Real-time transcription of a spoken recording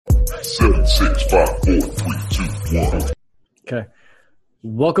7, 6, 5, 4, 3, 2, 1. Okay.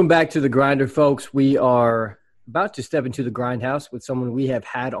 Welcome back to The Grinder, folks. We are about to step into the grindhouse with someone we have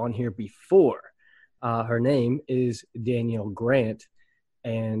had on here before. Her name is Danielle Grant.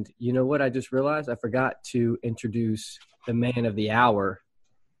 And you know what I just realized? I forgot to introduce the man of the hour,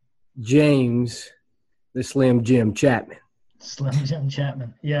 James, the Slim Jim Chapman. Slim Jim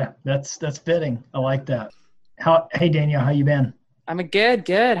Chapman. Yeah, that's fitting. I like that. Hey, Danielle, how you been? I'm good.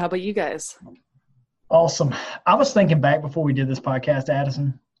 How about you guys? Awesome. I was thinking back before we did this podcast,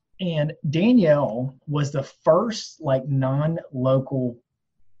 Addison, and Danielle was the first non-local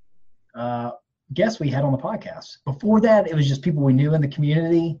guest we had on the podcast. Before that, it was just people we knew in the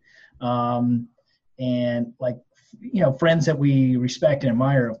community, and friends that we respect and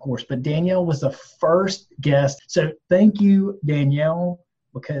admire, of course. But Danielle was the first guest. So thank you, Danielle,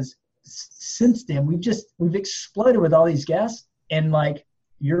 because since then we've exploded with all these guests, and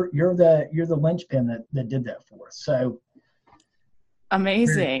you're the linchpin that did that for us. So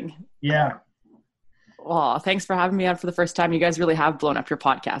amazing. Yeah. Well, thanks for having me on for the first time. You guys really have blown up your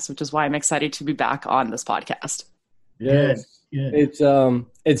podcast, which is why I'm excited to be back on this podcast. Yes. Good.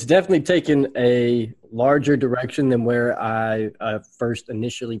 It's definitely taken a larger direction than where I first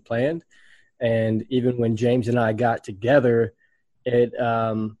initially planned. And even when James and I got together,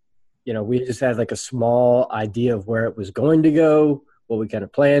 we just had a small idea of where it was going to go, what we kind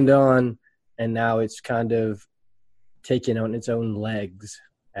of planned on, and now it's kind of taken on its own legs,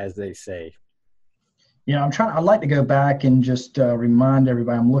 as they say. Yeah, I'd like to go back and just remind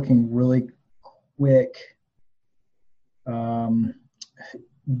everybody, I'm looking really quick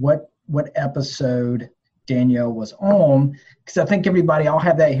what episode Danielle was on, because I think I'll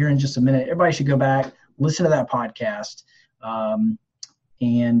have that here in just a minute. Everybody should go back, listen to that podcast,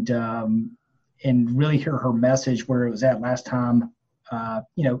 and really hear her message where it was at last time,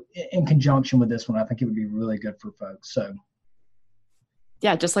 in conjunction with this one. I think it would be really good for folks. So.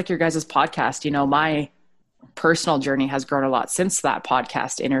 Yeah, just like your guys' podcast, my personal journey has grown a lot since that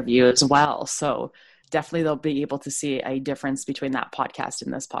podcast interview as well. So definitely they'll be able to see a difference between that podcast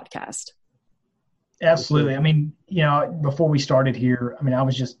and this podcast. Absolutely. I mean, before we started here, I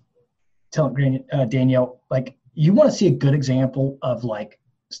was just telling Danielle, you want to see a good example of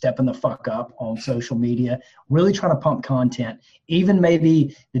stepping the fuck up on social media, really trying to pump content, even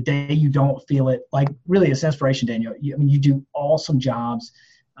maybe the day you don't feel it. Really, it's inspiration, Danielle. You do awesome jobs.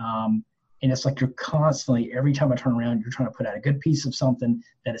 And it's you're constantly, every time I turn around, you're trying to put out a good piece of something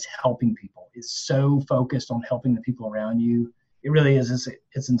that is helping people. It's so focused on helping the people around you. It really is.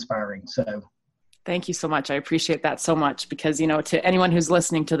 It's inspiring. So thank you so much. I appreciate that so much because, to anyone who's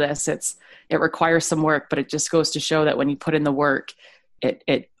listening to this, it requires some work, but it just goes to show that when you put in the work,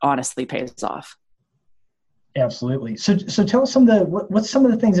 it honestly pays off. Absolutely. So tell us what's some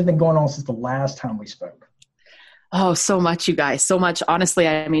of the things that have been going on since the last time we spoke? Oh, so much, you guys. So much. Honestly,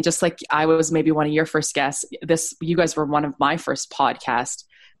 just like I was maybe one of your first guests, you guys were one of my first podcast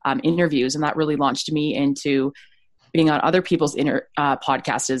interviews, and that really launched me into being on other people's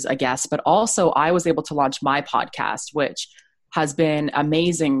podcasts as a guest. But also I was able to launch my podcast, which has been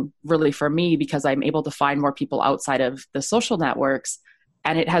amazing really for me because I'm able to find more people outside of the social networks.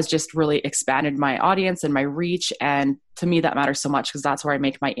 And it has just really expanded my audience and my reach. And to me, that matters so much because that's where I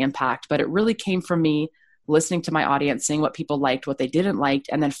make my impact. But it really came from me listening to my audience, seeing what people liked, what they didn't like,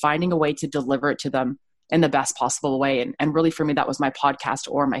 and then finding a way to deliver it to them in the best possible way. And really for me, that was my podcast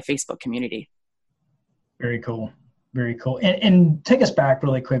or my Facebook community. Very cool. Very cool. And take us back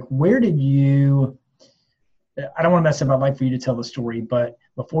really quick. Where did you, I don't want to mess up. I'd like for you to tell the story, but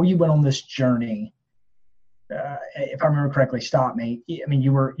before you went on this journey, if I remember correctly, stop me.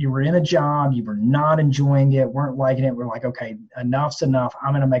 You were in a job, you were not enjoying it, weren't liking it. We're like, okay, enough's enough.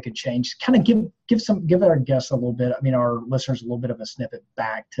 I'm going to make a change. Kind of give our guests a little bit, our listeners a little bit of a snippet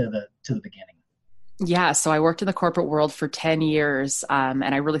back to the beginning. Yeah. So I worked in the corporate world for 10 years. And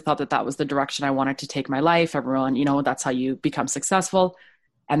I really thought that was the direction I wanted to take my life. Everyone, that's how you become successful.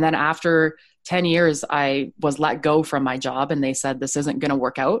 And then after 10 years, I was let go from my job and they said, this isn't going to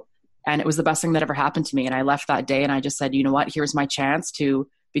work out. And it was the best thing that ever happened to me. And I left that day and I just said, you know what, here's my chance to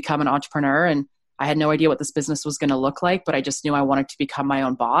become an entrepreneur. And I had no idea what this business was going to look like, but I just knew I wanted to become my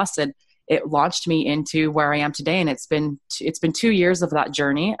own boss. And it launched me into where I am today. And it's been 2 years of that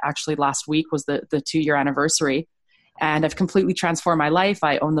journey. Actually, last week was the 2-year anniversary. And I've completely transformed my life.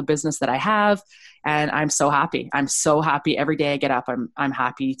 I own the business that I have. And I'm so happy. I'm so happy. Every day I get up, I'm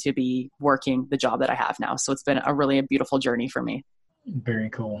happy to be working the job that I have now. So it's been a beautiful journey for me. Very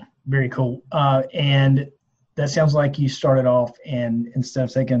cool. Very cool. And that sounds like you started off and instead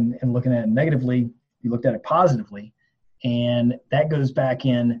of taking and looking at it negatively, you looked at it positively. And that goes back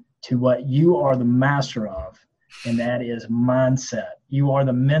in to what you are the master of, and that is mindset. You are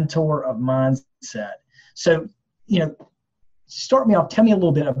the mentor of mindset. So, start me off. Tell me a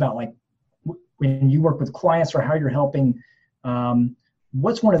little bit about like when you work with clients or how you're helping.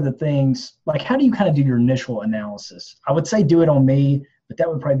 What's one of the things, like, how do you kind of do your initial analysis? I would say do it on me, but that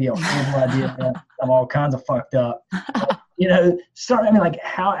would probably be a horrible idea. I'm all kinds of fucked up. But,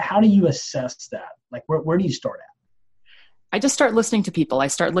 how do you assess that? Like, where do you start at? I just start listening to people. I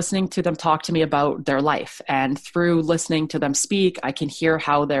start listening to them talk to me about their life. And through listening to them speak, I can hear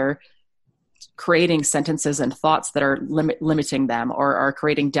how they're creating sentences and thoughts that are limiting them or are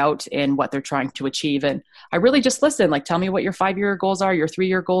creating doubt in what they're trying to achieve. And I really just listen, like, tell me what your 5-year goals are, your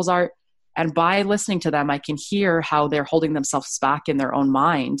 3-year goals are. And by listening to them, I can hear how they're holding themselves back in their own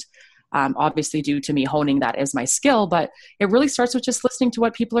mind. Obviously due to me honing that as my skill, but it really starts with just listening to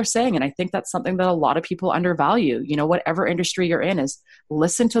what people are saying. And I think that's something that a lot of people undervalue. Whatever industry you're in, is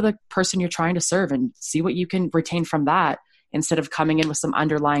listen to the person you're trying to serve and see what you can retain from that, instead of coming in with some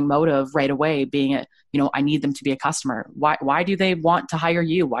underlying motive right away, being I need them to be a customer. Why do they want to hire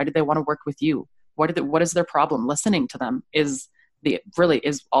you? Why do they want to work with you? What is their problem? Listening to them is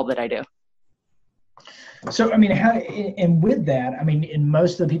all that I do. So, and with that, in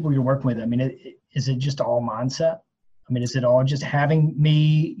most of the people you're working with, is it just all mindset? Is it all just having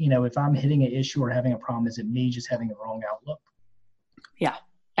me, if I'm hitting an issue or having a problem, is it me just having a wrong outlook? Yeah.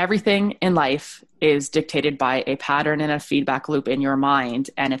 Everything in life is dictated by a pattern and a feedback loop in your mind.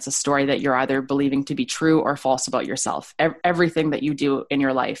 And it's a story that you're either believing to be true or false about yourself. Everything that you do in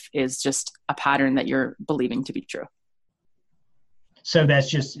your life is just a pattern that you're believing to be true. So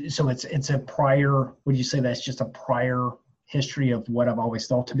it's a prior, would you say that's just a prior history of what I've always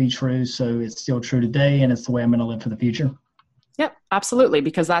thought to be true? So it's still true today and it's the way I'm going to live for the future? Yep, absolutely.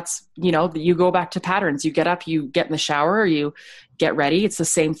 Because that's, you go back to patterns. You get up, you get in the shower, you get ready. It's the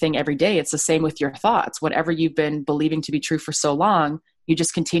same thing every day. It's the same with your thoughts. Whatever you've been believing to be true for so long, you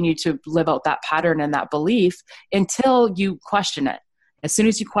just continue to live out that pattern and that belief until you question it. As soon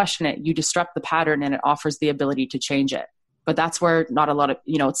as you question it, you disrupt the pattern and it offers the ability to change it. But that's where not a lot of,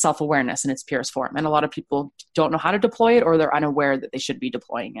 it's self-awareness in its purest form. And a lot of people don't know how to deploy it, or they're unaware that they should be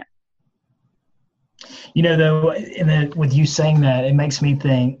deploying it. Though, with you saying that, it makes me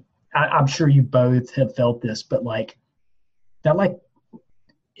think, I'm sure you both have felt this, but that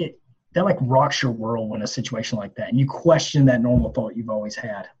rocks your world in a situation like that. And you question that normal thought you've always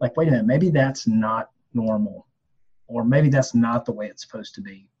had. Like, wait a minute, maybe that's not normal. Or maybe that's not the way it's supposed to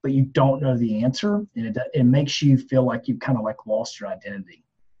be, but you don't know the answer, and it makes you feel like you've kind of lost your identity.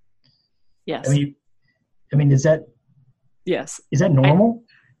 Yes. Is that? Yes. Is that normal?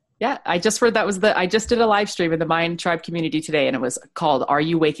 I just heard I just did a live stream in the Mind Tribe community today, and it was called, "Are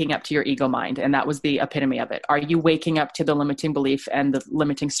you waking up to your ego mind?" And that was the epitome of it. Are you waking up to the limiting belief and the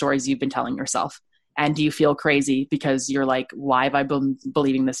limiting stories you've been telling yourself? And do you feel crazy because you're like, why have I been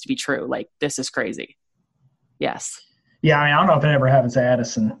believing this to be true? Like, this is crazy. Yes. Yeah, I don't know if it ever happens to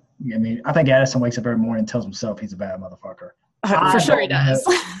Addison. I think Addison wakes up every morning and tells himself he's a bad motherfucker. For sure he does.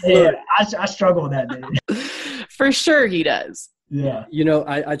 Yeah, I struggle with that, dude. For sure he does. Yeah.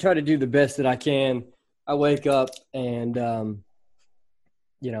 I try to do the best that I can. I wake up and, I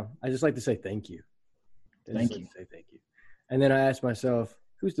just like to say thank you. Thank you. Say thank you. And then I ask myself,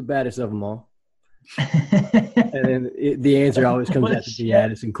 who's the baddest of them all? And then the answer always comes out to be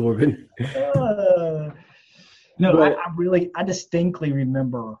Addison Corbin. I distinctly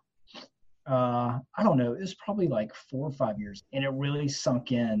remember, I don't know, it was probably 4 or 5 years, and it really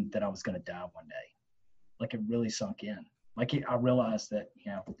sunk in that I was going to die one day. It really sunk in. I realized that,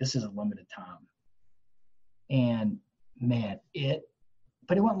 this is a limited time. And man,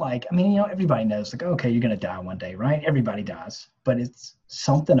 but it wasn't everybody knows, okay, you're going to die one day, right? Everybody dies. But it's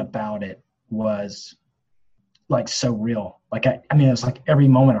something about it was so real. It was every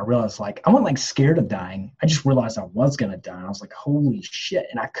moment I realized, I wasn't scared of dying. I just realized I was going to die. And I was like, holy shit.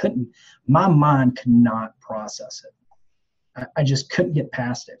 And my mind could not process it. I just couldn't get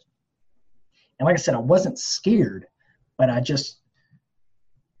past it. And like I said, I wasn't scared, but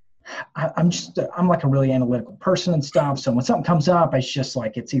I'm like a really analytical person and stuff. So when something comes up, it's just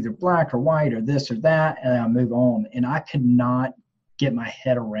it's either black or white or this or that. And I move on, and I could not get my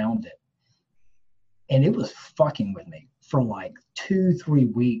head around it. And it was fucking with me for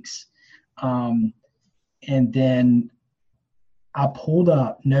 2-3 weeks. And then I pulled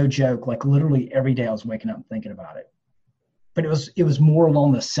up, no joke, literally every day I was waking up and thinking about it. But it was more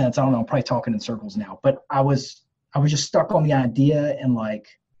along the sense, I don't know, I'm probably talking in circles now, but I was just stuck on the idea and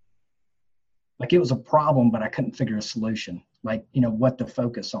it was a problem, but I couldn't figure a solution, what to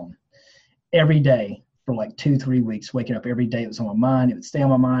focus on. Every day for like 2-3 weeks, waking up every day. It was on my mind. It would stay on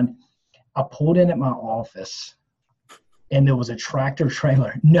my mind. I pulled in at my office and there was a tractor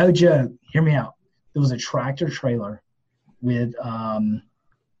trailer. No joke. Hear me out. There was a tractor trailer with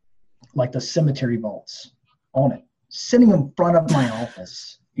like the cemetery vaults on it, sitting in front of my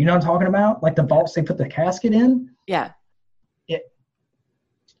office. You know what I'm talking about? Like the vaults they put the casket in? Yeah.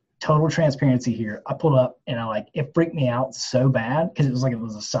 Total transparency here. I pulled up and it freaked me out so bad because it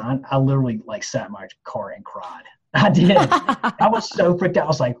was a sign. I literally like sat in my car and cried. I did. I was so freaked out. I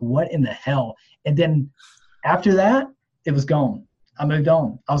was like, what in the hell? And then after that, it was gone. I moved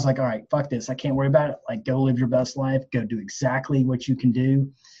on. I was like, all right, fuck this. I can't worry about it. Like, go live your best life. Go do exactly what you can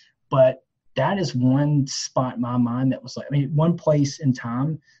do. But that is one spot in my mind that was like, one place in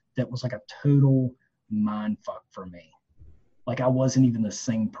time that was like a total mind fuck for me. Like I wasn't even the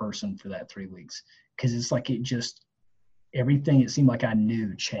same person for that 3 weeks because it's like everything it seemed like I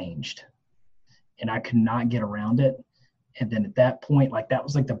knew changed and I could not get around it. And then at that point, like that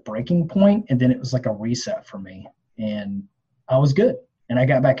was like the breaking point, and then it was like a reset for me and I was good. And I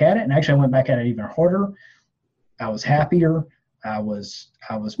got back at it, and actually I went back at it even harder. I was happier. I was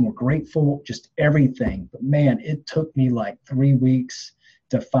more grateful, just everything. But man, it took me like 3 weeks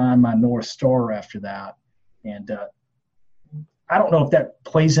to find my North Star after that. And I don't know if that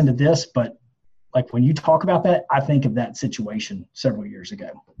plays into this, but like when you talk about that, I think of that situation several years ago.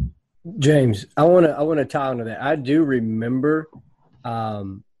 James, I want to tie onto that. I do remember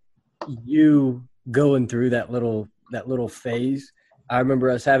you going through that little phase. I remember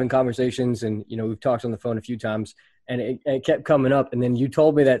us having conversations, and we've talked on the phone a few times, and it kept coming up. And then you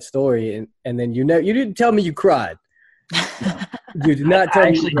told me that story, and then you didn't tell me you cried. You did not tell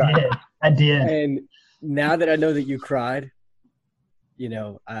me you cried. Did. I did. And now that I know that you cried,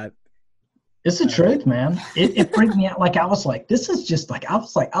 it's the truth, man. It freaked me out. Like I was like, this is just like,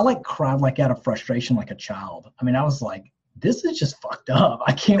 I cried like out of frustration, like a child. I was like, this is just fucked up.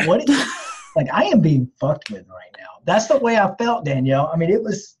 I can't, like I am being fucked with right now. That's the way I felt, Danielle. It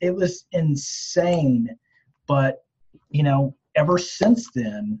was insane. But, ever since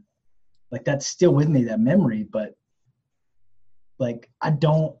then, like that's still with me, that memory, but like, I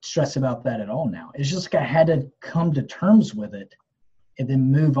don't stress about that at all now. It's just like I had to come to terms with it and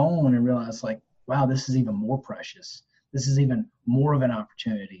then move on and realize like, wow, this is even more precious. This is even more of an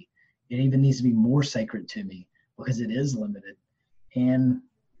opportunity. It even needs to be more sacred to me because it is limited. And,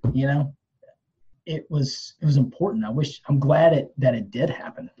 it was important. I'm glad that it did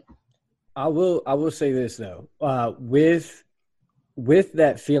happen. I will say this though, with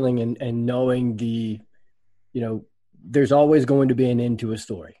that feeling and knowing there's always going to be an end to a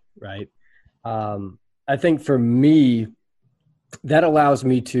story, right? I think for me, that allows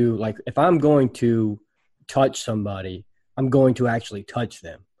me to, like, if I'm going to touch somebody, I'm going to actually touch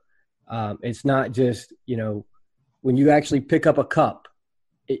them. It's not just, when you actually pick up a cup,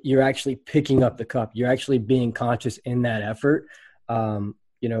 you're actually picking up the cup. You're actually being conscious in that effort.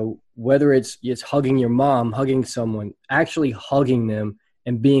 Whether it's hugging your mom, hugging someone, actually hugging them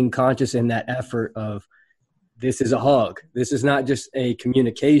and being conscious in that effort of, this is a hug. This is not just a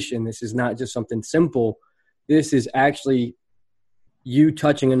communication. This is not just something simple. This is actually you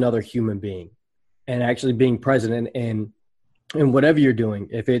touching another human being and actually being present in whatever you're doing.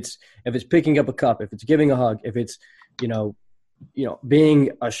 If it's picking up a cup, if it's giving a hug, if it's, being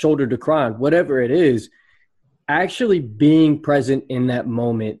a shoulder to cry on, whatever it is, actually being present in that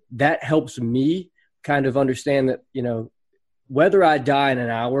moment, that helps me kind of understand that, whether I die in an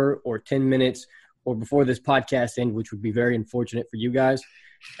hour or 10 minutes or before this podcast ends, which would be very unfortunate for you guys.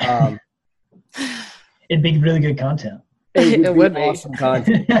 It'd be really good content. It would be awesome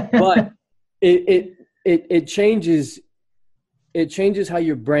content, but it changes how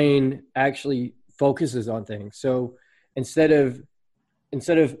your brain actually focuses on things. So instead of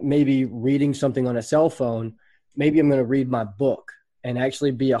maybe reading something on a cell phone, maybe I'm going to read my book and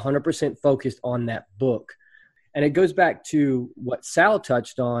actually be 100% focused on that book. And it goes back to what Sal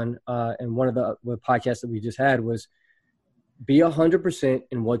touched on in one of the podcasts that we just had was be 100%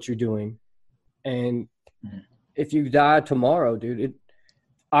 in what you're doing. And if you die tomorrow, dude,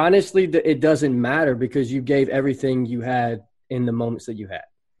 honestly, it doesn't matter because you gave everything you had in the moments that you had.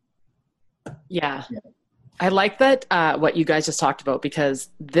 Yeah. I like that, what you guys just talked about, because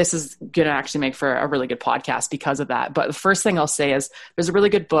this is going to actually make for a really good podcast because of that. But the first thing I'll say is there's a really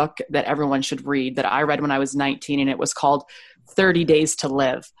good book that everyone should read that I read when I was 19, and it was called 30 Days to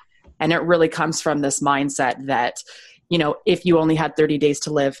Live. And it really comes from this mindset that, if you only had 30 days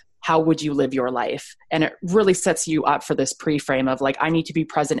to live, how would you live your life? And it really sets you up for this pre-frame of like, I need to be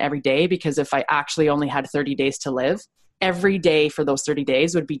present every day, because if I actually only had 30 days to live, every day for those 30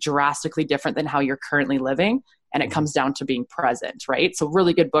 days would be drastically different than how you're currently living. And it comes down to being present, right? So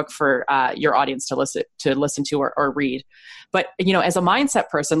really good book for your audience to listen to or read. But, as a mindset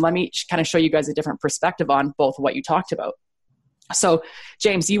person, let me kind of show you guys a different perspective on both what you talked about. So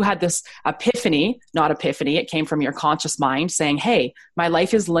James, you had this not epiphany. It came from your conscious mind saying, hey, my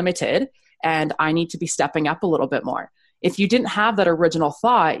life is limited and I need to be stepping up a little bit more. If you didn't have that original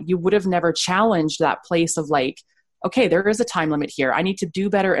thought, you would have never challenged that place of like, okay, there is a time limit here. I need to do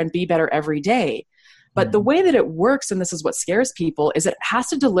better and be better every day. But the way that it works, and this is what scares people, is it has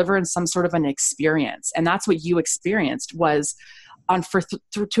to deliver in some sort of an experience. And that's what you experienced was for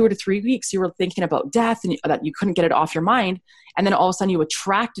 2 to 3 weeks, you were thinking about death and that you couldn't get it off your mind. And then all of a sudden you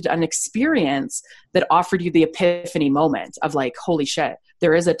attracted an experience that offered you the epiphany moment of like, holy shit,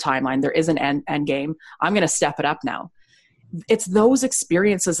 there is a timeline. There is an end game. I'm going to step it up now. It's those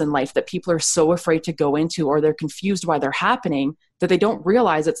experiences in life that people are so afraid to go into, or they're confused why they're happening, that they don't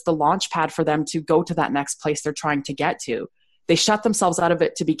realize it's the launch pad for them to go to that next place they're trying to get to. They shut themselves out of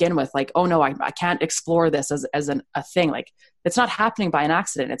it to begin with. Like, oh no, I can't explore this as a thing. Like, it's not happening by an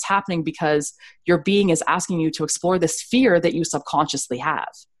accident. It's happening because your being is asking you to explore this fear that you subconsciously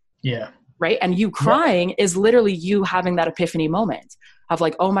have. Yeah. Right. And you crying is literally you having that epiphany moment of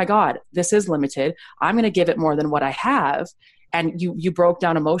like, oh my God, this is limited. I'm going to give it more than what I have. And you broke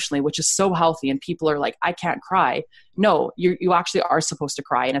down emotionally, which is so healthy. And people are like, I can't cry. No, you actually are supposed to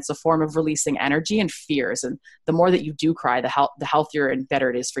cry. And it's a form of releasing energy and fears. And the more that you do cry, the healthier and better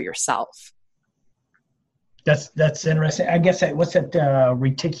it is for yourself. That's interesting. I guess what's that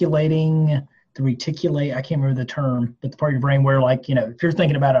reticulate, I can't remember the term, but the part of your brain where like, if you're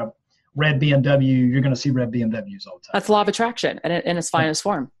thinking about a red BMW, you're going to see red BMWs all the time. That's law of attraction and in its finest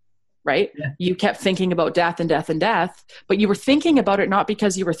form. Right? Yeah. You kept thinking about death and death and death, but you were thinking about it not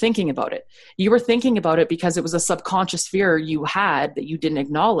because you were thinking about it. You were thinking about it because it was a subconscious fear you had that you didn't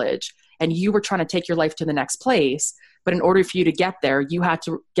acknowledge, and you were trying to take your life to the next place. But in order for you to get there, you had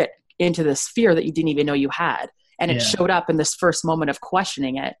to get into this fear that you didn't even know you had. And it showed up in this first moment of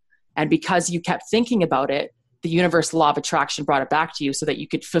questioning it. And because you kept thinking about it, the universe law of attraction brought it back to you so that you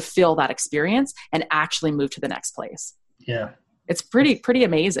could fulfill that experience and actually move to the next place. Yeah. It's pretty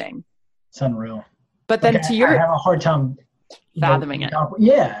amazing. It's unreal. But then I have a hard time fathoming it.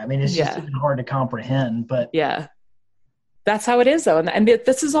 Yeah. I mean, it's just even hard to comprehend, but yeah, that's how it is though. And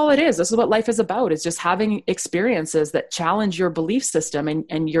this is all it is. This is what life is about, is just having experiences that challenge your belief system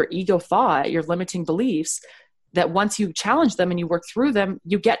and your ego thought, your limiting beliefs, that once you challenge them and you work through them,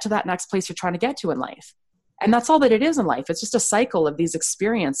 you get to that next place you're trying to get to in life. And that's all that it is in life. It's just a cycle of these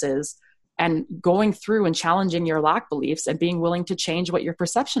experiences and going through and challenging your lack beliefs and being willing to change what your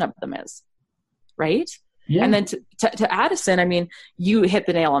perception of them is. Right. Yeah. And then to Addison, I mean, you hit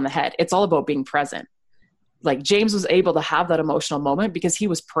the nail on the head. It's all about being present. Like James was able to have that emotional moment because he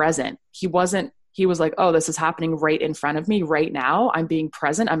was present. He was like, oh, this is happening right in front of me right now. I'm being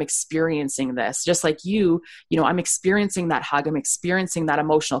present. I'm experiencing this. Just like I'm experiencing that hug. I'm experiencing that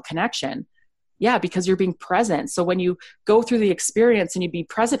emotional connection. Yeah. Because you're being present. So when you go through the experience and you be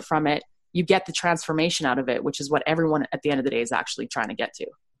present from it, you get the transformation out of it, which is what everyone at the end of the day is actually trying to get to.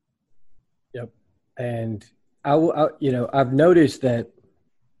 Yep. And I've noticed that,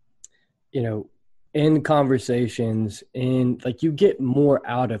 in conversations, you get more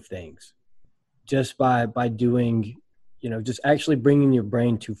out of things just by doing, just actually bringing your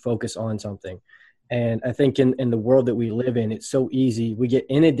brain to focus on something. And I think in the world that we live in, it's so easy. We get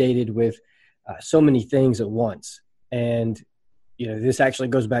inundated with so many things at once. And this actually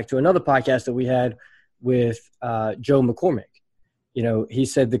goes back to another podcast that we had with Joe McCormick. He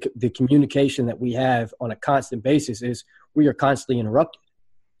said the communication that we have on a constant basis is we are constantly interrupted.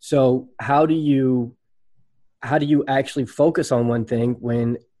 So how do you actually focus on one thing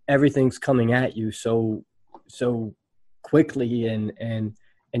when everything's coming at you so quickly and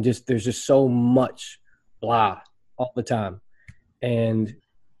just there's just so much blah all the time? And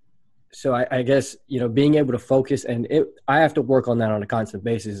so I guess, being able to focus I have to work on that on a constant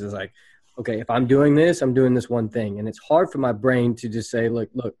basis is like, okay, if I'm doing this one thing. And it's hard for my brain to just say, look,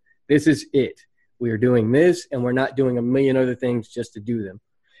 this is it. We are doing this and we're not doing a million other things just to do them.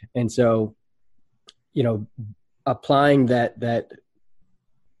 And so, applying that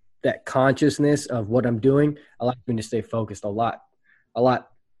consciousness of what I'm doing allows me to stay focused a lot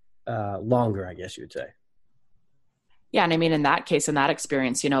longer, I guess you would say. Yeah. And I mean, in that case, in that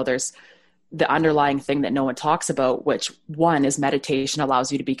experience, there's the underlying thing that no one talks about, which one is meditation allows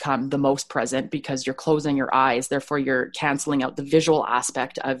you to become the most present because you're closing your eyes. Therefore, you're canceling out the visual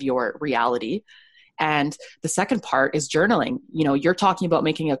aspect of your reality. And the second part is journaling. You're talking about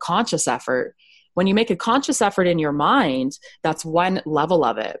making a conscious effort When you make a conscious effort in your mind, that's one level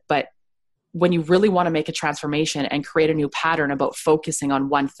of it. But when you really want to make a transformation and create a new pattern about focusing on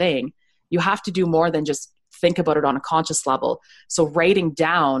one thing, you have to do more than just think about it on a conscious level. So writing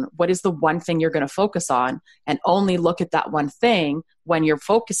down what is the one thing you're going to focus on and only look at that one thing when you're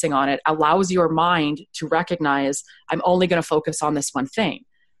focusing on it allows your mind to recognize, I'm only going to focus on this one thing.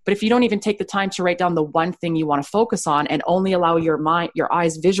 But if you don't even take the time to write down the one thing you want to focus on and only allow your mind, your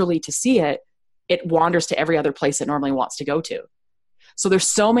eyes visually to see it, it wanders to every other place it normally wants to go to. So there's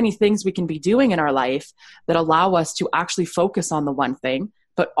so many things we can be doing in our life that allow us to actually focus on the one thing,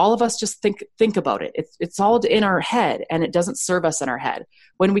 but all of us just think about it. It's all in our head and it doesn't serve us in our head.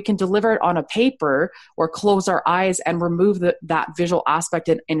 When we can deliver it on a paper or close our eyes and remove that visual aspect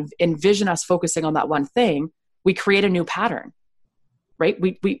and envision us focusing on that one thing, we create a new pattern, right?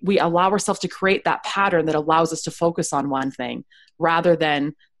 We allow ourselves to create that pattern that allows us to focus on one thing rather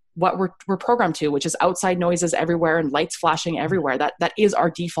than what we're programmed to, which is outside noises everywhere and lights flashing everywhere. That is our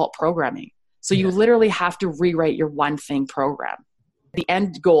default programming. So you literally have to rewrite your one thing program. The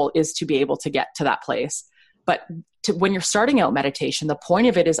end goal is to be able to get to that place. But when you're starting out meditation, the point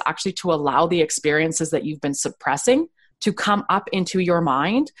of it is actually to allow the experiences that you've been suppressing to come up into your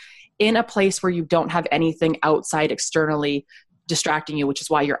mind in a place where you don't have anything outside externally distracting you, which is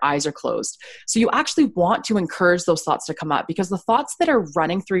why your eyes are closed. So you actually want to encourage those thoughts to come up, because the thoughts that are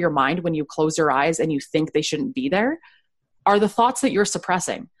running through your mind when you close your eyes and you think they shouldn't be there are the thoughts that you're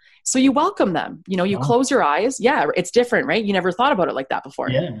suppressing. So you welcome them. You close your eyes. Yeah, it's different, right? You never thought about it like that before.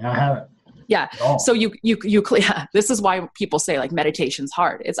 Yeah, I haven't. Yeah. So this is why people say like meditation's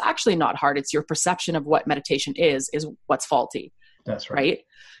hard. It's actually not hard. It's your perception of what meditation is what's faulty. That's right. Right?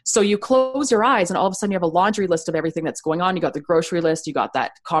 So you close your eyes and all of a sudden you have a laundry list of everything that's going on. You got the grocery list, you got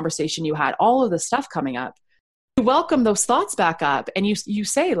that conversation you had, all of this stuff coming up. You welcome those thoughts back up and you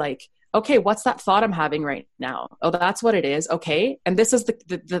say like, okay, what's that thought I'm having right now? Oh, that's what it is. Okay. And this is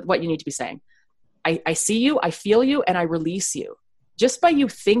the what you need to be saying. I see you, I feel you, and I release you. Just by you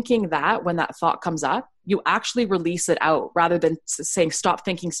thinking that when that thought comes up, you actually release it out rather than saying, stop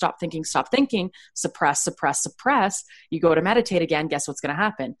thinking, stop thinking, stop thinking, suppress, suppress, suppress. You go to meditate again. Guess what's going to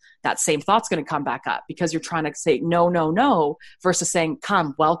happen? That same thought's going to come back up because you're trying to say no, no, no versus saying,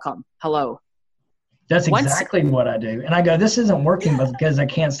 come, welcome, hello. That's exactly what I do. And I go, this isn't working because I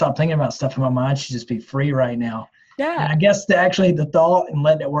can't stop thinking about stuff in my mind. Should just be free right now. Yeah. And I guess the thought and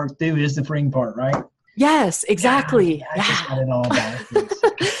letting it work through is the freeing part, right? Yes, exactly. Yeah, I just got it all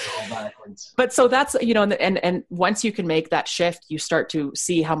backwards. But so that's, and once you can make that shift, you start to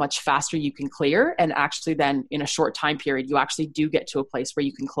see how much faster you can clear. And actually then in a short time period, you actually do get to a place where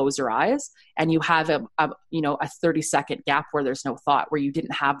you can close your eyes and you have a 30-second gap where there's no thought, where you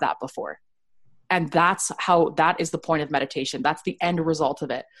didn't have that before. And that is the point of meditation. That's the end result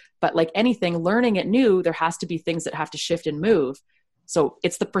of it. But like anything, learning it new, there has to be things that have to shift and move. So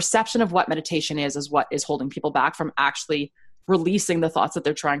it's the perception of what meditation is what is holding people back from actually releasing the thoughts that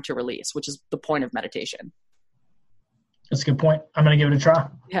they're trying to release, which is the point of meditation. That's a good point. I'm going to give it a try.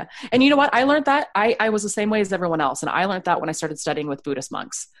 Yeah. And you know what? I learned that. I was the same way as everyone else. And I learned that when I started studying with Buddhist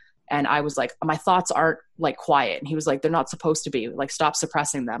monks. And I was like, my thoughts aren't like quiet. And he was like, they're not supposed to be. Like, stop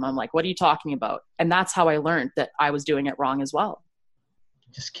suppressing them. I'm like, what are you talking about? And that's how I learned that I was doing it wrong as well.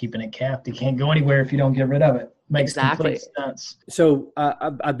 Just keeping it capped. You can't go anywhere if you don't get rid of it. Makes complete sense. So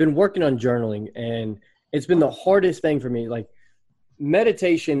I've been working on journaling, and it's been the hardest thing for me. Like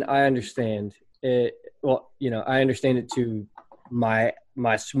meditation, I understand it. Well, I understand it to my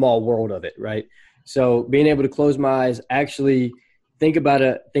small world of it, right? So being able to close my eyes, actually think about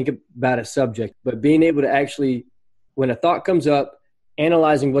a subject, but being able to actually, when a thought comes up,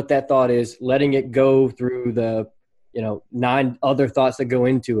 analyzing what that thought is, letting it go through the 9 other thoughts that go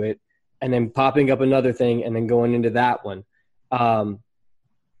into it, and then popping up another thing and then going into that one. And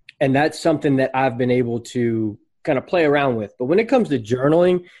that's something that I've been able to kind of play around with. But when it comes to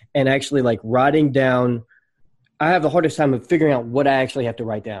journaling and actually like writing down, I have the hardest time of figuring out what I actually have to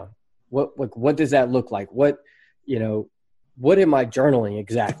write down. What does that look like? What am I journaling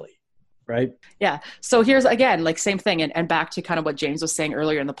exactly? Right. Yeah. So here's again, like same thing. And back to kind of what James was saying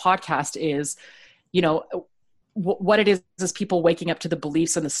earlier in the podcast is, what it is people waking up to the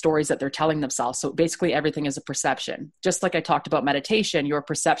beliefs and the stories that they're telling themselves. So basically everything is a perception. Just like I talked about meditation, your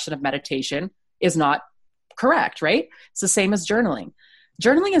perception of meditation is not correct, right? It's the same as journaling.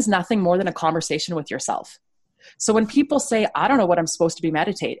 Journaling is nothing more than a conversation with yourself. So when people say, I don't know what I'm supposed to be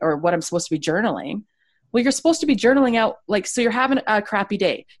meditate or what I'm supposed to be journaling, well, you're supposed to be journaling out, like, so you're having a crappy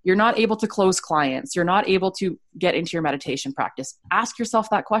day. You're not able to close clients. You're not able to get into your meditation practice. Ask yourself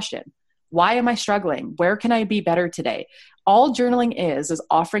that question. Why am I struggling? Where can I be better today? All journaling is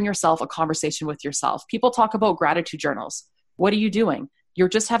offering yourself a conversation with yourself. People talk about gratitude journals. What are you doing? You're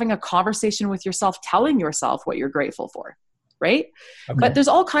just having a conversation with yourself, telling yourself what you're grateful for, right? Okay. But there's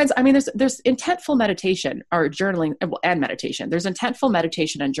all kinds, I mean, there's intentful meditation or journaling and meditation. There's intentful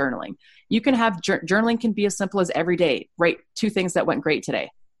meditation and journaling. You can have, journaling can be as simple as every day, write 2 things that went great today.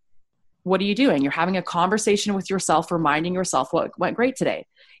 What are you doing? You're having a conversation with yourself, reminding yourself what went great today.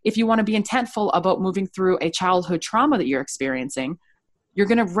 If you want to be intentful about moving through a childhood trauma that you're experiencing, you're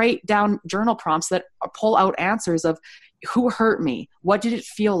going to write down journal prompts that pull out answers of who hurt me? What did it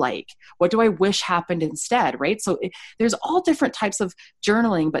feel like? What do I wish happened instead, right? So there's all different types of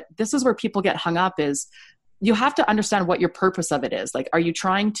journaling, but this is where people get hung up is you have to understand what your purpose of it is. Like, are you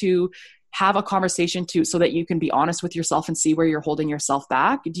trying to have a conversation so that you can be honest with yourself and see where you're holding yourself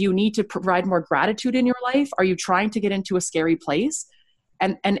back? Do you need to provide more gratitude in your life? Are you trying to get into a scary place?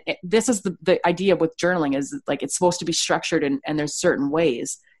 And this is the idea with journaling is like, it's supposed to be structured and there's certain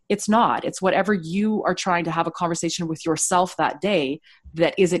ways. It's not. It's whatever you are trying to have a conversation with yourself that day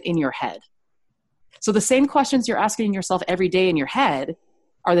that isn't in your head. So the same questions you're asking yourself every day in your head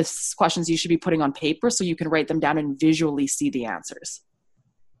are the questions you should be putting on paper so you can write them down and visually see the answers.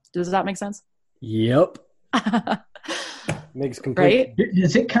 Does that make sense? Yep. Makes complete. Right?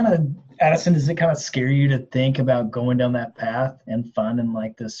 Does it kind of, Addison, does it kind of scare you to think about going down that path and finding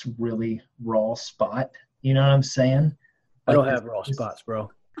like this really raw spot? You know what I'm saying? I don't have raw spots,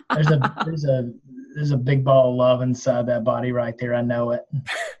 bro. There's a big ball of love inside that body right there. I know it.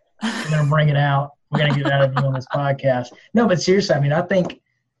 We're gonna bring it out. We're gonna get it out of you on this podcast. No, but seriously, I mean, I think,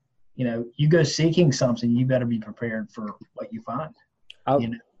 you go seeking something, you better be prepared for what you find.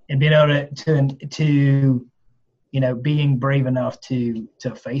 And being able to being brave enough to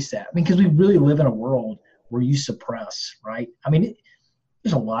face that. I mean, because we really live in a world where you suppress, right? I mean,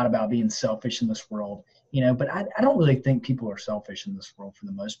 there's a lot about being selfish in this world, but I don't really think people are selfish in this world for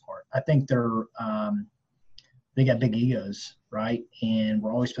the most part. I think they got big egos, right? And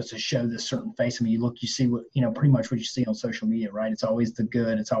we're always supposed to show this certain face. I mean, you see what, pretty much what you see on social media, right? It's always the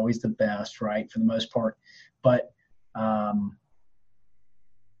good. It's always the best, right? For the most part. But,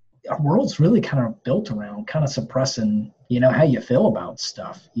 our world's really kind of built around kind of suppressing, how you feel about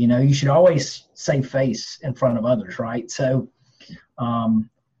stuff. You should always save face in front of others, right? So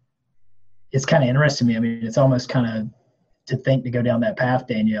it's kind of interesting to me. I mean, it's almost kind of to think to go down that path,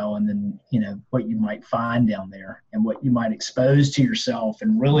 Danielle, and then, what you might find down there and what you might expose to yourself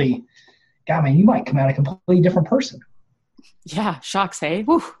and really, God, man, you might come out a completely different person. Yeah. Shocks, hey?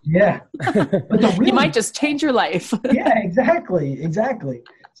 Woo. Yeah. But you might just change your life. Yeah, exactly.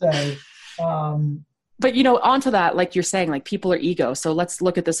 So, but onto that, like you're saying, like people are ego. So let's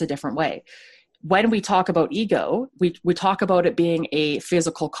look at this a different way. When we talk about ego, we talk about it being a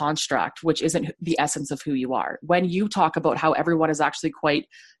physical construct, which isn't the essence of who you are. When you talk about how everyone is actually quite,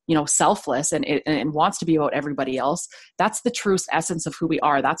 selfless and wants to be about everybody else, that's the true essence of who we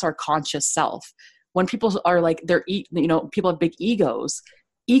are. That's our conscious self. When people are like, people have big egos.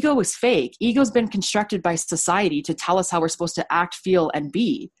 Ego is fake. Ego's been constructed by society to tell us how we're supposed to act, feel, and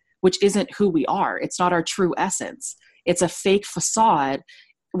be, which isn't who we are. It's not our true essence. It's a fake facade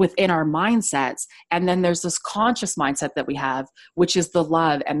within our mindsets. And then there's this conscious mindset that we have, which is the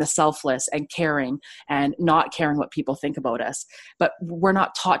love and the selfless and caring and not caring what people think about us. But we're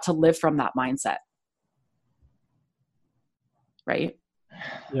not taught to live from that mindset. Right?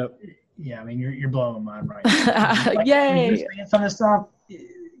 Yep. Yeah, I mean, you're blowing my mind right now. Like, yay! Some of this stuff,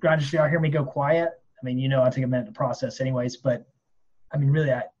 Grinder, y'all hear me go quiet. I mean, I take a minute to process, anyways. But I mean,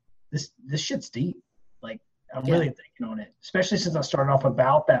 really, this shit's deep. Like, I'm really thinking on it, especially since I started off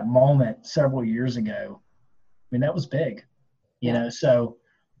about that moment several years ago. I mean, that was big, you know. So,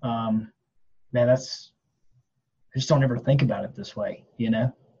 man, I just don't ever think about it this way,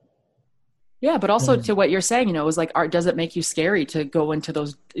 Yeah, but also to what you're saying, is like, does it make you scary to go into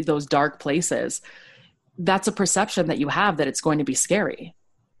those dark places? That's a perception that you have that it's going to be scary.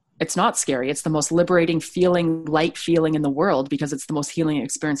 It's not scary. It's the most liberating feeling, light feeling in the world because it's the most healing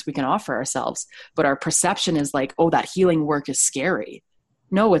experience we can offer ourselves. But our perception is like, oh, that healing work is scary.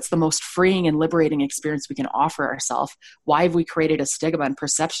 No, it's the most freeing and liberating experience we can offer ourselves. Why have we created a stigma and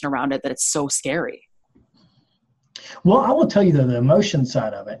perception around it that it's so scary? Well, I will tell you though, the emotion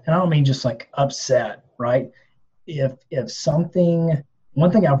side of it, and I don't mean just like upset, right? If one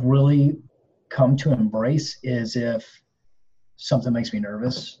thing I've really come to embrace is if something makes me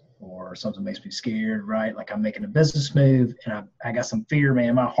nervous or something makes me scared, right? Like I'm making a business move and I got some fear,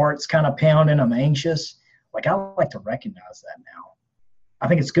 man. My heart's kind of pounding. I'm anxious. Like I like to recognize that now. I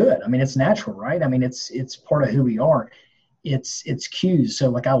think it's good. I mean, it's natural, right? I mean, it's part of who we are. it's cues. So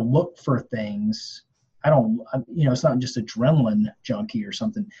like I look for things. It's not just adrenaline junkie or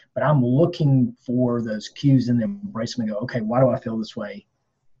something, but I'm looking for those cues and then embrace them and go, okay, why do I feel this way?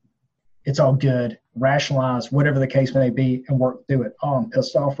 It's all good. Rationalize whatever the case may be and work through it. Oh, I'm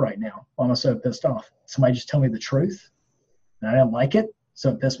pissed off right now. Why am I so pissed off? Somebody just tell me the truth and I didn't like it,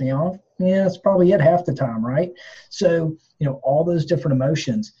 so it pissed me off. Yeah, that's probably it half the time, right? So, all those different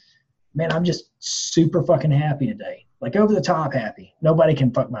emotions. Man, I'm just super fucking happy today. Like over the top happy. Nobody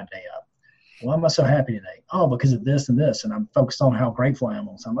can fuck my day up. Why am I so happy today? Oh, because of this and this. And I'm focused on how grateful I am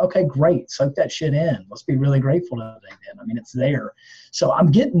all the time. Okay, great. Soak that shit in. Let's be really grateful today, then. I mean, it's there. So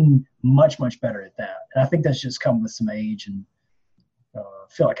I'm getting much, much better at that. And I think that's just come with some age, and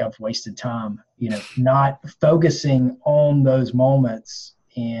feel like I've wasted time, not focusing on those moments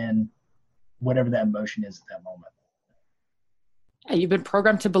and whatever that emotion is at that moment. Yeah, you've been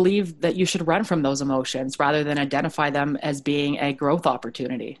programmed to believe that you should run from those emotions rather than identify them as being a growth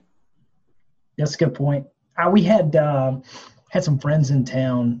opportunity. That's a good point. We had some friends in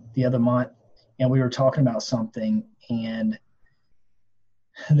town the other month, and we were talking about something, and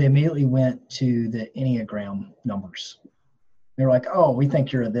they immediately went to the Enneagram numbers. They were like, "Oh, we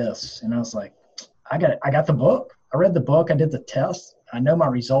think you're a this," and I was like, "I got the book. I read the book. I did the test. I know my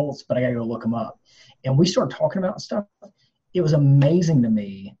results, but I got to go look them up." And we started talking about stuff. It was amazing to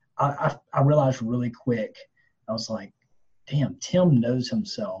me. I realized really quick. I was like, "Damn, Tim knows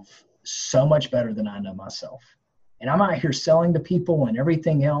himself so much better than I know myself." And I'm out here selling to people and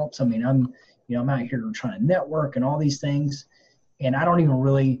everything else. I mean, I'm out here trying to network and all these things. And I don't even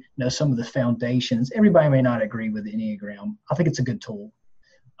really know some of the foundations. Everybody may not agree with the Enneagram. I think it's a good tool.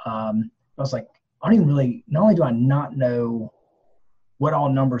 I was like, I don't even really, not only do I not know what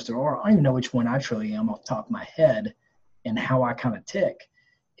all numbers there are, I don't even know which one I truly am off the top of my head and how I kind of tick.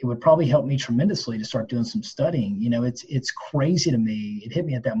 It would probably help me tremendously to start doing some studying. It's crazy to me. It hit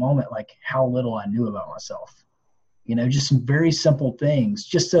me at that moment, like how little I knew about myself. Just some very simple things,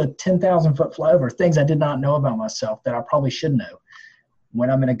 just a 10,000 foot flyover, things I did not know about myself that I probably should know. When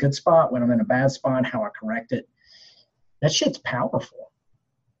I'm in a good spot, when I'm in a bad spot, how I correct it. That shit's powerful.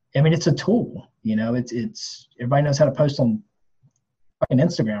 I mean, it's a tool. It's everybody knows how to post on fucking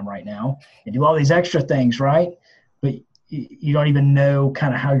Instagram right now and do all these extra things, right? But you don't even know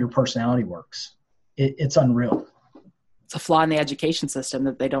kind of how your personality works. It's unreal. It's a flaw in the education system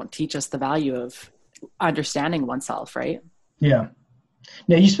that they don't teach us the value of understanding oneself, right? Yeah.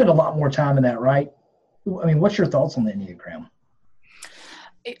 Now, you spend a lot more time in that, right? I mean, what's your thoughts on the Enneagram?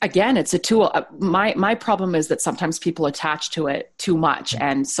 Again, it's a tool. My problem is that sometimes people attach to it too much.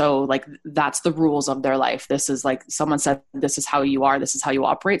 And so like, that's the rules of their life. This is like someone said, this is how you are. This is how you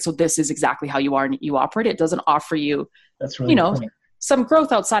operate. So this is exactly how you are and you operate. It doesn't offer you, that's really funny. Some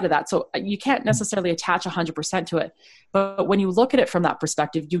growth outside of that. So you can't necessarily attach 100% to it. But when you look at it from that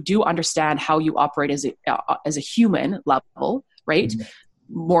perspective, you do understand how you operate as a human level, right? Mm-hmm.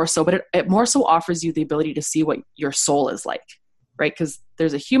 More so, but it more so offers you the ability to see what your soul is like. Right? Because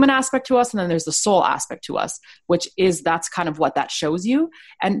there's a human aspect to us and then there's the soul aspect to us, that's kind of what that shows you.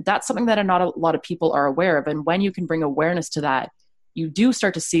 And that's something that not a lot of people are aware of. And when you can bring awareness to that, you do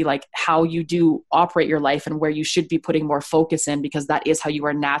start to see like how you do operate your life and where you should be putting more focus in, because that is how you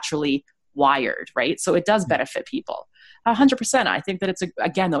are naturally wired. Right? So it does benefit people 100%. I think that it's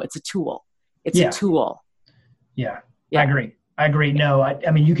it's a tool. It's a tool. Yeah. I agree. No, I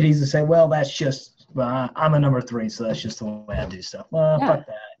mean, you could easily say, well, that's just, I'm a number 3, so that's just the way I do stuff. Well, fuck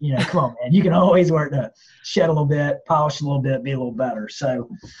that. Come on, man. You can always work to shed a little bit, polish a little bit, be a little better. So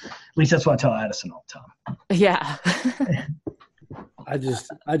at least that's what I tell Addison all the time. Yeah. I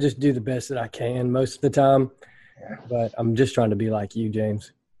just do the best that I can most of the time, but I'm just trying to be like you,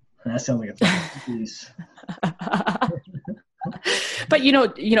 James. That sounds like a piece. But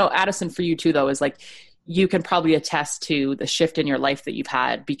Addison, for you too, though, is like, you can probably attest to the shift in your life that you've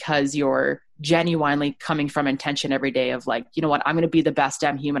had because you're genuinely coming from intention every day of like, you know what, I'm going to be the best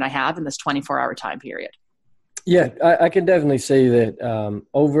damn human I have in this 24-hour time period. Yeah, I can definitely say that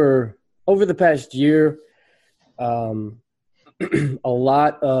over the past year, a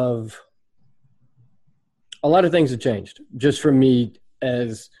lot of things have changed just for me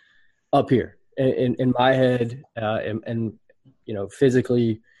as up here in my head, and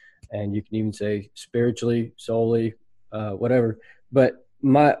physically, and you can even say spiritually, soully, whatever. But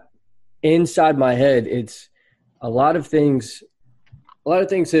inside my head, it's a lot of things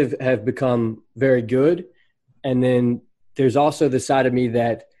have become very good. And then there's also the side of me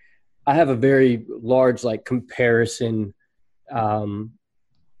that I have a very large, like, comparison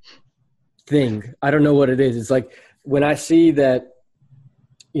thing. I don't know what it is. It's like when I see that,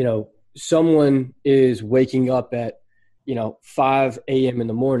 someone is waking up at 5 a.m. in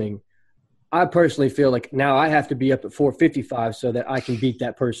the morning, I personally feel like now I have to be up at 4:55 so that I can beat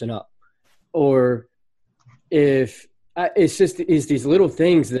that person up. Or if it's these little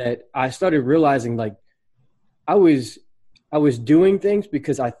things that I started realizing, like I was doing things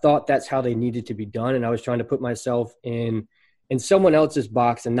because I thought that's how they needed to be done. And I was trying to put myself in someone else's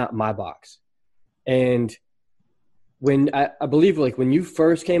box and not my box. And when I believe, like when you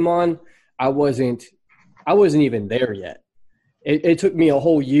first came on, I wasn't even there yet. It took me a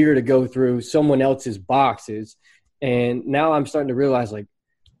whole year to go through someone else's boxes. And now I'm starting to realize, like,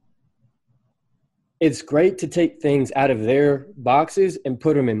 it's great to take things out of their boxes and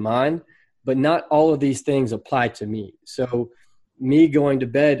put them in mine, but not all of these things apply to me. So me going to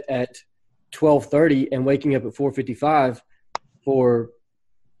bed at 12:30 and waking up at 4:55 for,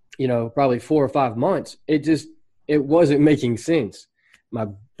 probably 4 or 5 months, it wasn't making sense. My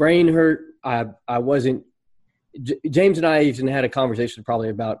brain hurt. I wasn't, James and I even had a conversation probably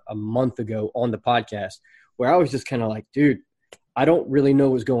about a month ago on the podcast where I was just kind of like, dude, I don't really know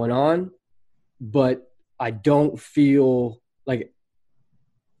what's going on, but I don't feel like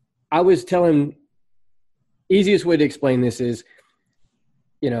I was telling easiest way to explain this is,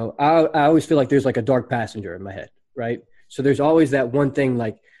 I always feel like there's like a dark passenger in my head, right? So there's always that one thing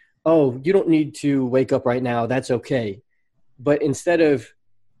like, oh, you don't need to wake up right now. That's okay. But instead of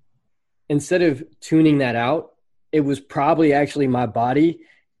tuning that out, it was probably actually my body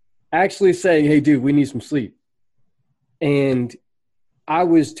actually saying, hey, dude, we need some sleep. And I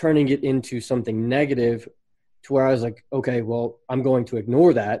was turning it into something negative to where I was like, okay, well, I'm going to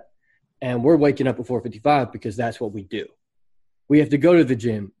ignore that. And we're waking up at 4:55 because that's what we do. We have to go to the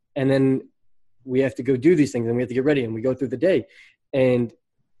gym and then we have to go do these things and we have to get ready and we go through the day. And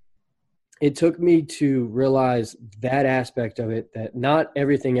it took me to realize that aspect of it, that not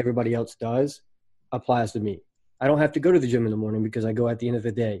everything everybody else does applies to me. I don't have to go to the gym in the morning because I go at the end of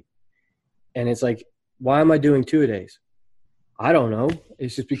the day. And it's like, why am I doing 2-a-days? I don't know.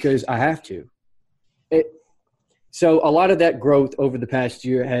 It's just because I have to. So a lot of that growth over the past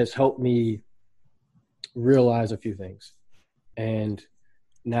year has helped me realize a few things. And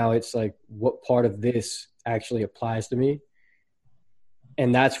now it's like, what part of this actually applies to me?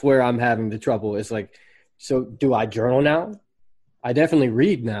 And that's where I'm having the trouble. It's like, so do I journal now? I definitely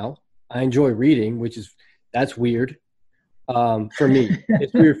read now. I enjoy reading, that's weird for me.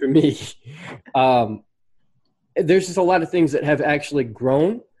 It's weird for me. There's just a lot of things that have actually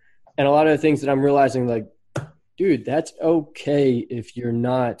grown and a lot of things that I'm realizing, like, dude, that's okay if you're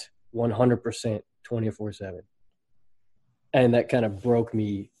not 100% 24/7. And that kind of broke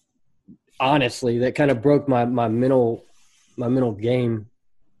me. Honestly, that kind of broke my mental game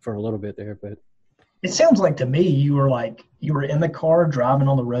for a little bit there. But it sounds like to me you were in the car driving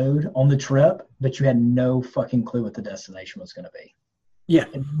on the road on the trip, but you had no fucking clue what the destination was going to be. Yeah.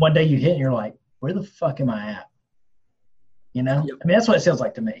 And one day you hit and you're like, where the fuck am I at? Yep. I mean, that's what it sounds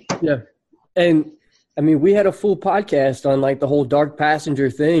like to me. Yeah. And I mean, we had a full podcast on like the whole dark passenger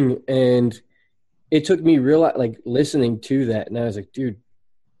thing. And it took me listening to that. And I was like, dude,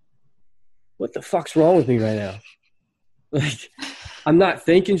 what the fuck's wrong with me right now? Like, I'm not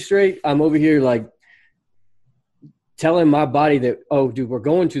thinking straight. I'm over here like telling my body that, oh, dude, we're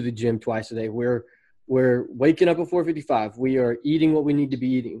going to the gym twice a day. We're waking up at 4:55. We are eating what we need to be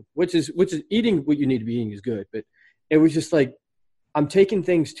eating, which is eating what you need to be eating is good. But it was just like, I'm taking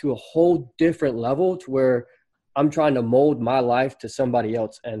things to a whole different level to where I'm trying to mold my life to somebody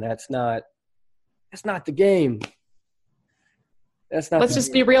else. And that's not the game. Let's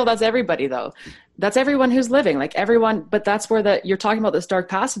just be real. That's everybody though. That's everyone who's living, like everyone, but that's where you're talking about this dark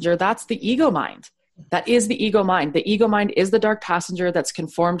passenger. That's the ego mind. That is the ego mind. The ego mind is the dark passenger that's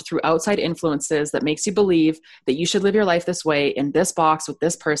conformed through outside influences that makes you believe that you should live your life this way in this box with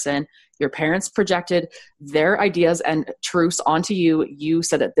this person. Your parents projected their ideas and truths onto you. You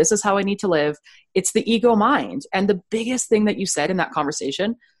said that this is how I need to live. It's the ego mind. And the biggest thing that you said in that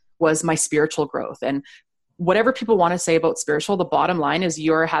conversation was my spiritual growth. And whatever people want to say about spiritual, the bottom line is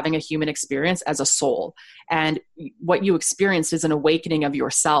you're having a human experience as a soul. And what you experienced is an awakening of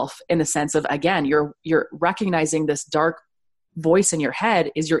yourself in the sense of, again, you're recognizing this dark voice in your head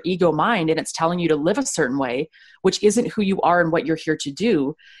is your ego mind, and it's telling you to live a certain way, which isn't who you are and what you're here to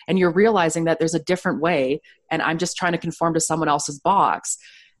do. And you're realizing that there's a different way, and I'm just trying to conform to someone else's box.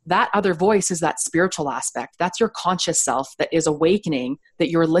 That other voice is that spiritual aspect. That's your conscious self that is awakening,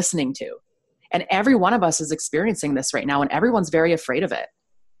 that you're listening to. And every one of us is experiencing this right now, and everyone's very afraid of it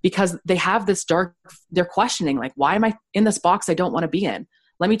because they have this they're questioning, like, why am I in this box I don't want to be in?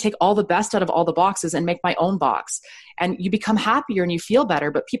 Let me take all the best out of all the boxes and make my own box. And you become happier and you feel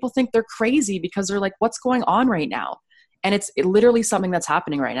better, but people think they're crazy because they're like, what's going on right now? And it's literally something that's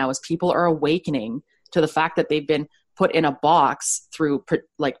happening right now is people are awakening to the fact that they've been put in a box through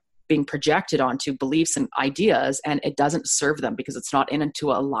like being projected onto beliefs and ideas, and it doesn't serve them because it's not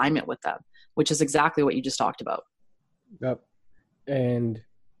into alignment with them, which is exactly what you just talked about. Yep. And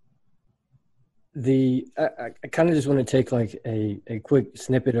I kind of just want to take like a quick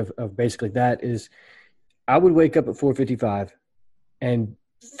snippet of basically that is I would wake up at 4:55 and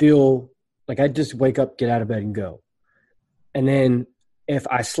feel like I'd just wake up, get out of bed and go. And then if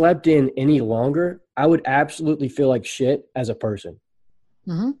I slept in any longer, I would absolutely feel like shit as a person.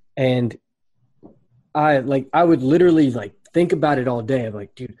 Mm-hmm. And I would literally like think about it all day. I'm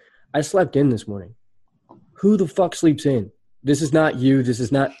like, dude, I slept in this morning. Who the fuck sleeps in? This is not you. This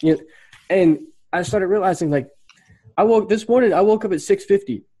is not you. And I started realizing like I woke up at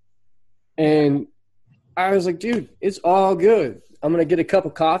 6:50 and I was like, dude, it's all good. I'm going to get a cup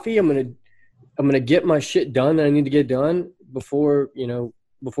of coffee. I'm going to get my shit done that I need to get done before the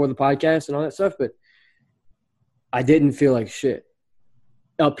podcast and all that stuff. But I didn't feel like shit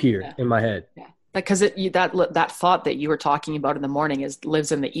up here in my head. Yeah. Because that thought that you were talking about in the morning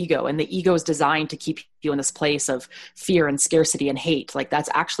lives in the ego, and the ego is designed to keep you in this place of fear and scarcity and hate. Like that's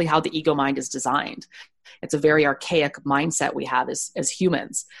actually how the ego mind is designed. It's a very archaic mindset we have as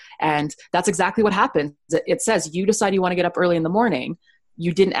humans. And that's exactly what happens. It says you decide you want to get up early in the morning.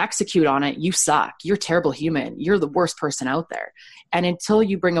 You didn't execute on it. You suck. You're a terrible human. You're the worst person out there. And until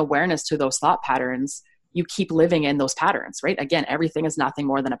you bring awareness to those thought patterns, you keep living in those patterns, right? Again, everything is nothing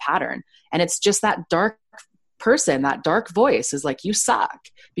more than a pattern. And it's just that dark person, that dark voice is like, you suck,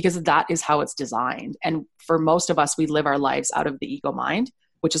 because that is how it's designed. And for most of us, we live our lives out of the ego mind,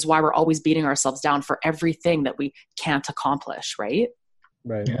 which is why we're always beating ourselves down for everything that we can't accomplish, right?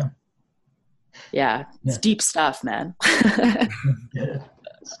 Right. Yeah. It's deep stuff, man. Good.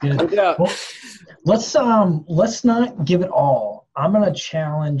 It's good. Yeah. Well, let's not give it all. I'm going to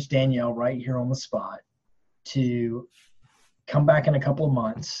challenge Danielle right here on the spot to come back in a couple of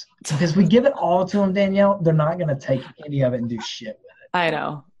months, because we give it all to them, Danielle, they're not going to take any of it and do shit with it. I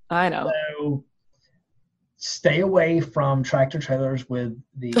know. So stay away from tractor trailers with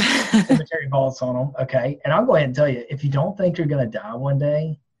the cemetery vaults on them. Okay. And I'll go ahead and tell you, if you don't think you're going to die one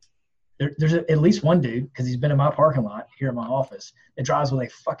day, there's at least one dude, because he's been in my parking lot here in my office, that drives with a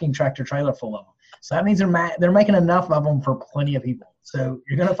fucking tractor trailer full of them. So that means they're making enough of them for plenty of people. So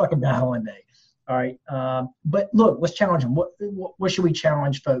you're going to fucking die one day. All right. But look, let's challenge them. What should we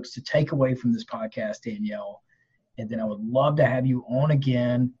challenge folks to take away from this podcast, Danielle? And then I would love to have you on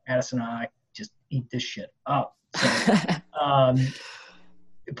again. Addison and I just eat this shit up. So,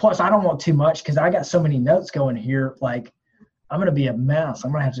 plus, I don't want too much, because I got so many notes going here. Like, I'm going to be a mess.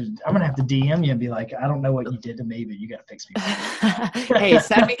 I'm going to have to DM you and be like, I don't know what you did to me, but you got to fix me. Hey,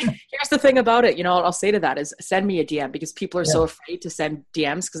 send me. Here's the thing about it. I'll say to that is send me a DM, because people are so afraid to send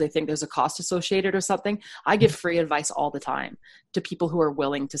DMs because they think there's a cost associated or something. I give free advice all the time to people who are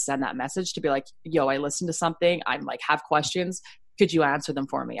willing to send that message, to be like, yo, I listened to something. I'm like, have questions. Could you answer them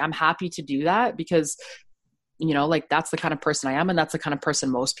for me? I'm happy to do that, because like that's the kind of person I am, and that's the kind of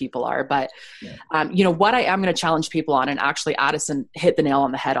person most people are. But, what I am going to challenge people on, and actually Addison hit the nail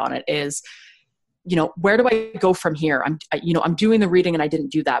on the head on it, is, where do I go from here? I'm doing the reading and I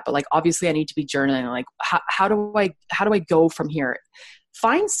didn't do that, but like, obviously I need to be journaling. Like, how do I go from here?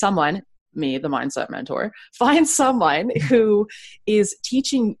 Find someone, me, the mindset mentor, find someone who is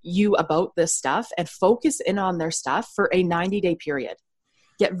teaching you about this stuff, and focus in on their stuff for a 90-day period.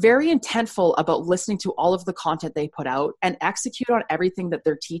 Get very intentful about listening to all of the content they put out, and execute on everything that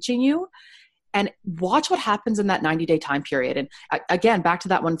they're teaching you, and watch what happens in that 90-day time period. And again, back to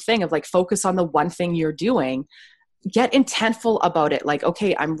that one thing of like, focus on the one thing you're doing. Get intentful about it. Like,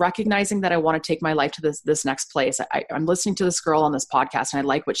 okay, I'm recognizing that I want to take my life to this next place. I'm listening to this girl on this podcast and I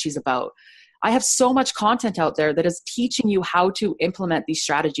like what she's about. I have so much content out there that is teaching you how to implement these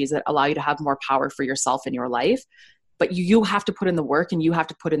strategies that allow you to have more power for yourself in your life. But you have to put in the work, and you have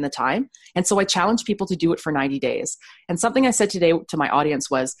to put in the time. And so I challenge people to do it for 90 days. And something I said today to my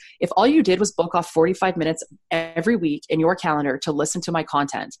audience was, if all you did was book off 45 minutes every week in your calendar to listen to my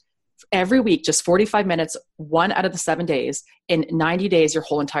content, every week, just 45 minutes, 1 out of the 7 days, in 90 days, your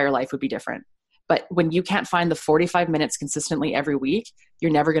whole entire life would be different. But when you can't find the 45 minutes consistently every week, you're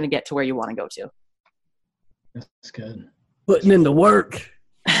never going to get to where you want to go to. That's good. Putting in the work.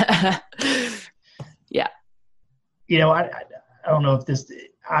 Yeah. I don't know if this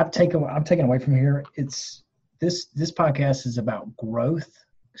I'm taking away from here. It's this podcast is about growth.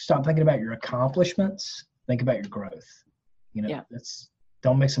 Stop thinking about your accomplishments. Think about your growth.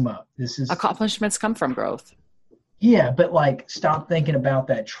 Don't mix them up. This is accomplishments come from growth. Yeah, but like, stop thinking about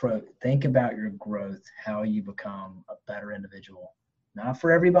that trope. Think about your growth, how you become a better individual. Not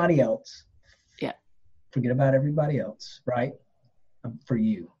for everybody else. Yeah. Forget about everybody else, right? For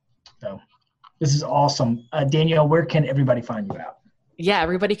you. So this is awesome. Danielle, where can everybody find you out? Yeah,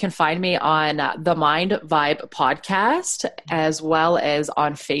 everybody can find me on the Mind Vibe podcast, as well as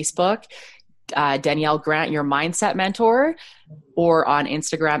on Facebook, Danielle Grant, your mindset mentor, or on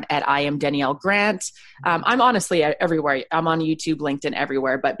Instagram at I am Danielle Grant. I'm honestly everywhere. I'm on YouTube, LinkedIn,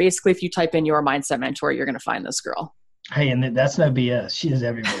 everywhere. But basically, if you type in your mindset mentor, you're going to find this girl. Hey, and that's no BS. She is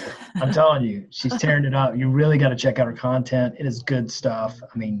everywhere. I'm telling you, she's tearing it up. You really got to check out her content. It is good stuff.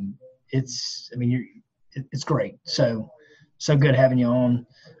 I mean, it's great. So good having you on.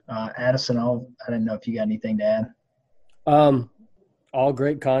 Addison, I didn't know if you got anything to add. All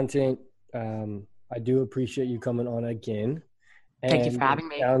great content. I do appreciate you coming on again. Thank you for having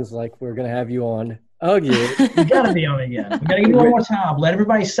me. Sounds like we're going to have you on again. You got to be on again. We got to give you one more time. Let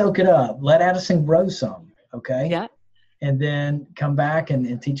everybody soak it up. Let Addison grow some, okay? Yeah. And then come back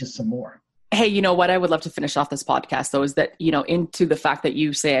and teach us some more. Hey, you know what? I would love to finish off this podcast, though, is that, into the fact that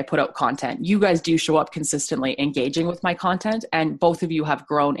you say I put out content. You guys do show up consistently engaging with my content, and both of you have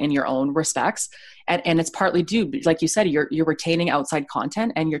grown in your own respects. And it's partly due, like you said, you're retaining outside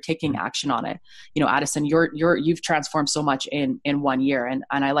content and you're taking action on it. Addison, you've transformed so much in 1 year. And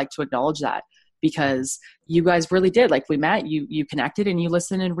I like to acknowledge that, because you guys really did. Like, we met, you connected, and you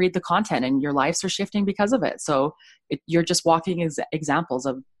listen and read the content, and your lives are shifting because of it. So you're just walking examples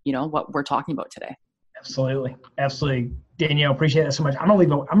of, what we're talking about today. Absolutely. Danielle, appreciate that so much. I'm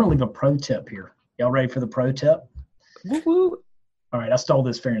gonna leave a pro tip here. Y'all ready for the pro tip? Woo-hoo. All right. I stole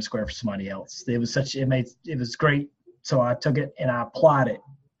this fair and square for somebody else. It was great. So I took it and I applied it.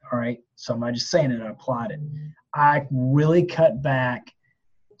 All right. So I'm not just saying it, I applied it. I really cut back.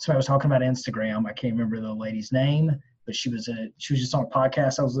 Somebody was talking about Instagram. I can't remember the lady's name, but she was just on a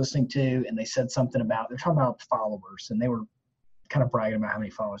podcast I was listening to, and they said something about, they're talking about followers, and they were kind of bragging about how many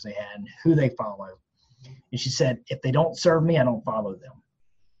followers they had and who they follow. And she said, if they don't serve me, I don't follow them.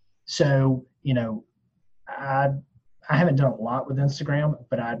 So, I haven't done a lot with Instagram,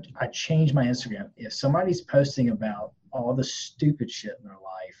 but I changed my Instagram. If somebody's posting about all the stupid shit in their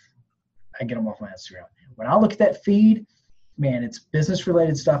life, I get them off my Instagram. When I look at that feed, man, it's business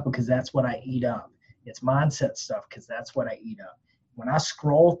related stuff because that's what I eat up. It's mindset stuff because that's what I eat up. When I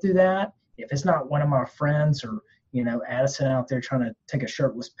scroll through that, if it's not one of my friends or, Addison out there trying to take a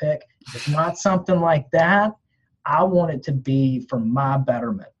shirtless pic, if it's not something like that, I want it to be for my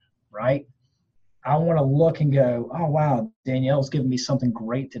betterment, right? I want to look and go, oh, wow, Danielle's giving me something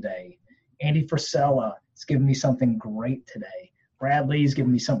great today. Andy Frisella is giving me something great today. Brad Lee's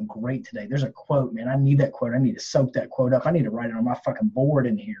giving me something great today. There's a quote, man. I need that quote. I need to soak that quote up. I need to write it on my fucking board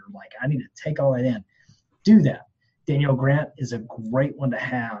in here. Like, I need to take all that in. Do that. Danielle Grant is a great one to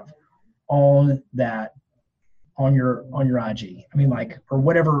have on your IG. I mean, or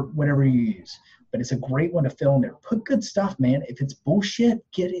whatever you use. But it's a great one to fill in there. Put good stuff, man. If it's bullshit,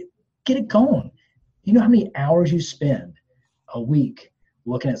 get it going. You know how many hours you spend a week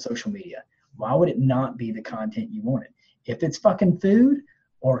looking at social media? Why would it not be the content you wanted? If it's fucking food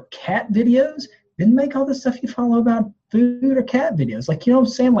or cat videos, then make all the stuff you follow about food or cat videos. Like, you know what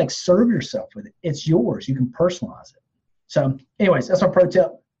I'm saying? Like, serve yourself with it. It's yours. You can personalize it. So anyways, that's my pro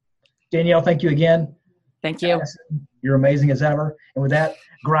tip. Danielle, thank you again. Thank you. You're amazing as ever. And with that,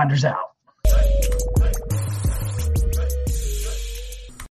 Grinders out.